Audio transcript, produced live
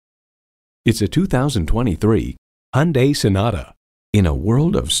It's a 2023 Hyundai Sonata. In a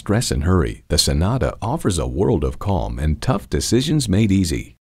world of stress and hurry, the Sonata offers a world of calm and tough decisions made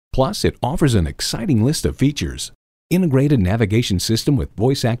easy. Plus, it offers an exciting list of features. Integrated navigation system with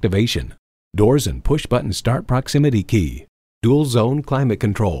voice activation, doors and push-button start proximity key, dual-zone climate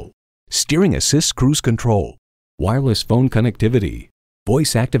control, steering assist cruise control, wireless phone connectivity,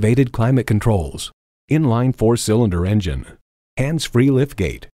 voice-activated climate controls, inline 4-cylinder engine, hands-free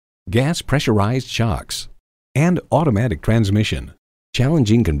liftgate, gas pressurized shocks, and automatic transmission.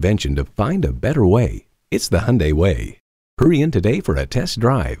 Challenging convention to find a better way. It's the Hyundai way. Hurry in today for a test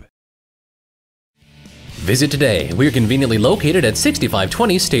drive. Visit today. We're conveniently located at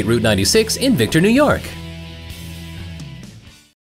 6520 State Route 96 in Victor, New York.